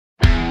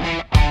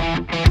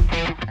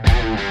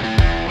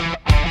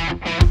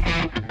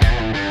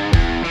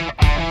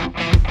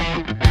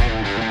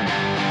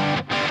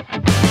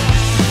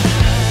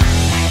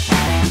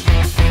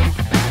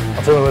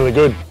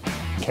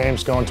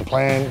camp's gone to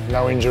plan,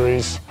 no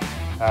injuries,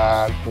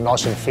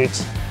 nice and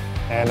fit,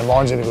 and the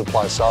mind's in a good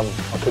place, so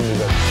I couldn't do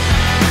better.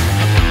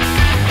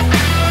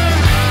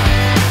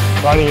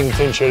 Running in the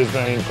tin shed has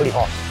been pretty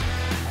hot.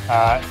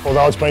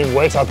 Although it's been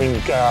wet up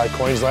in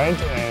Queensland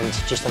and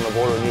just on the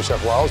border of New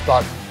South Wales,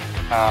 but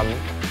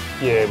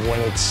yeah, when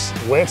it's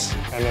wet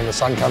and then the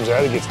sun comes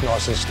out, it gets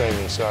nice and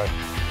steamy. So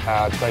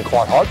it's been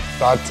quite hot,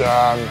 but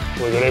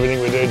we've got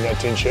everything we need in that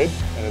tin shed,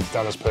 and it's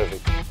done us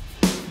perfect.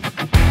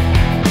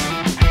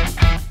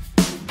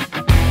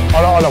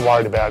 I'm not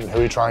worried about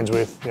who he trains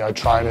with,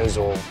 trainers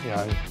or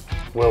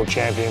world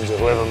champions or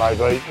whoever it may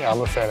be.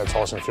 I'm a fan of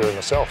Tyson Fury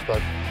myself,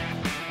 but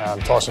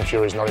Tyson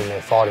Fury's not in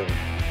there fighting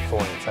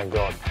for him, thank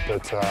God.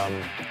 But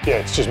yeah,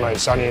 it's just me and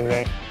Sonny in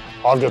there.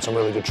 I've got some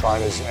really good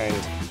trainers and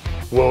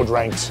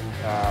world-ranked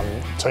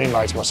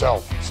teammates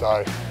myself,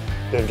 so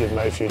they've given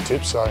me a few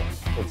tips, so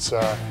it's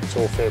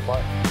all fair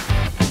play.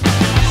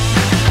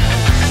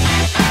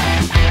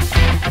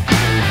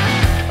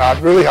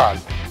 Really hard,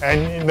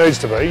 and it needs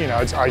to be.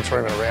 It's 8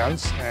 3-minute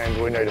rounds,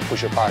 and we need to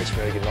push a pace.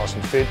 We need to get nice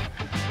and fit,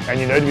 and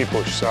you need to be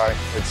pushed. So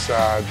it's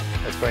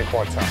been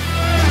quite tough.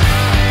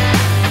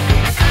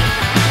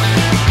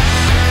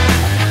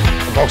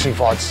 The boxing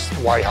fight's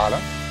way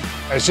harder.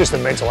 It's just a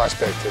mental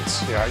aspect.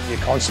 It's you're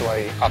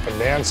constantly up and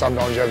down.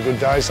 Sometimes you have good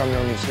days,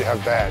 sometimes you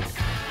have bad,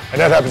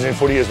 and that happens in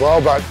footy as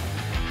well. But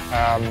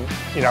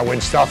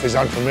when stuff is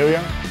unfamiliar,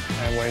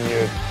 and when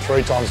you're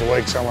 3 times a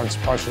week someone's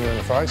punching you in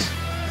the face,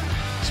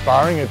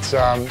 sparring, it's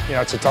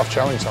a tough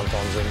challenge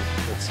sometimes, and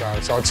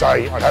so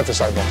I'd have to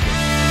say boxing.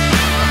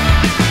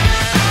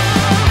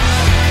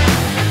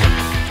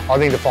 I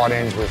think the fight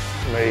ends with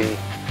me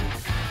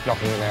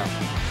knocking him out.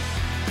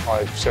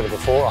 I've said it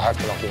before, I have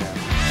to knock him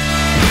out.